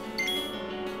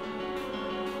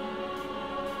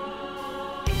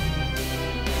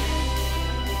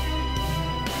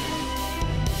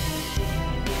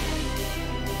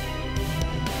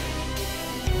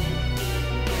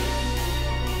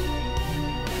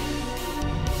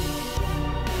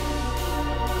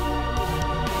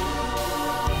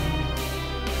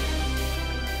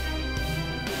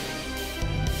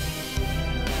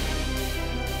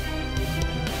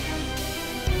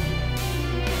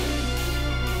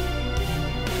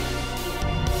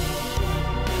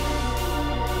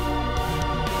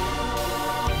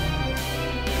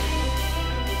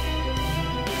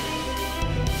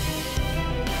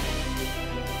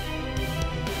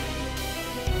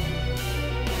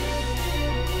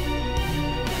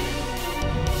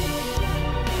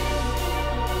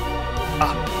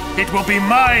 It will be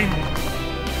mine!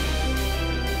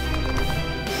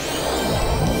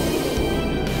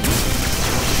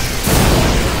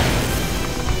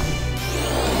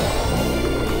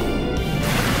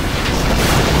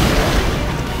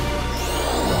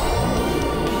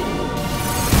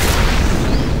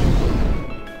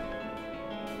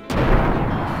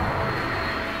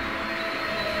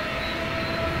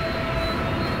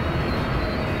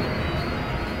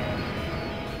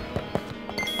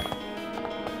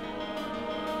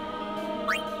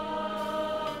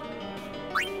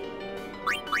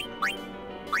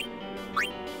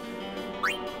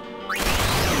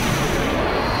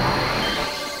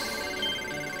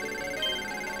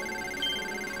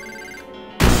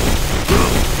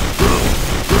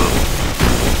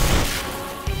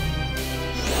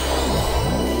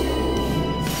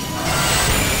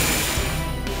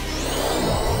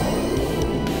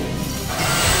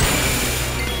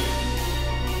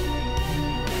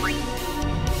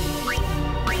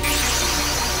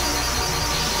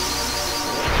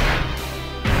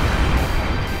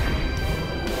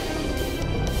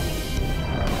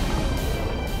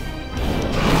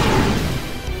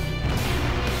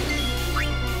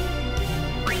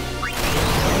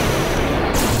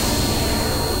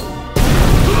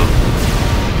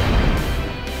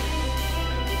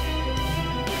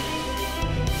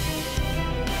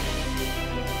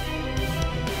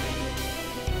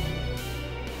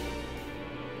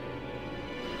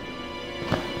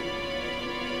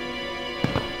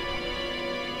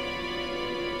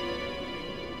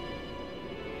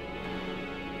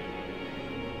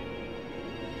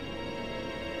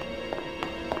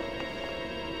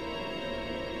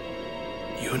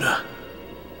 Yuna,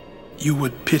 you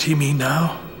would pity me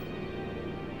now?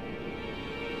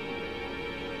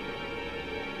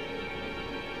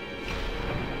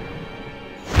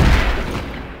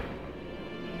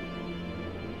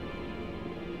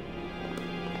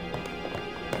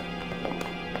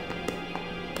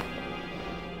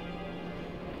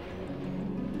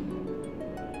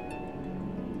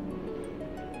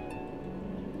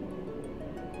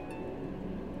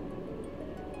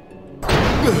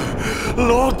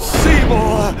 Lord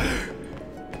Seymour!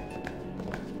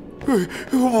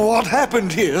 What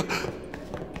happened here?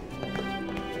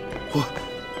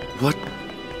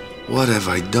 What have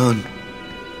I done?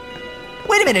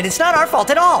 Wait a minute, it's not our fault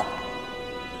at all.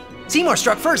 Seymour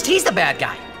struck first, he's the bad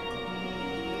guy.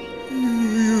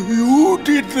 You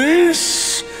did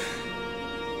this?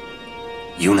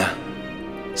 Yuna,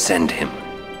 send him.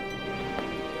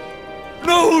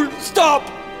 No, stop!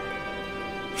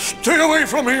 Stay away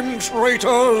from him,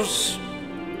 traitors!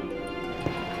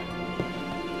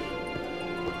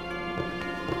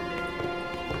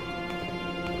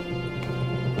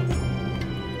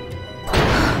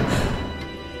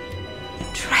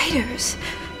 Traitors.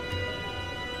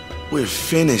 We're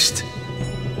finished.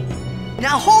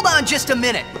 Now hold on just a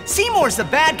minute. Seymour's the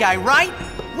bad guy, right?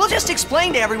 We'll just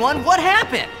explain to everyone what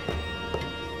happened.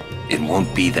 It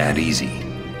won't be that easy.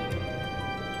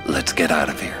 Let's get out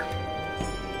of here.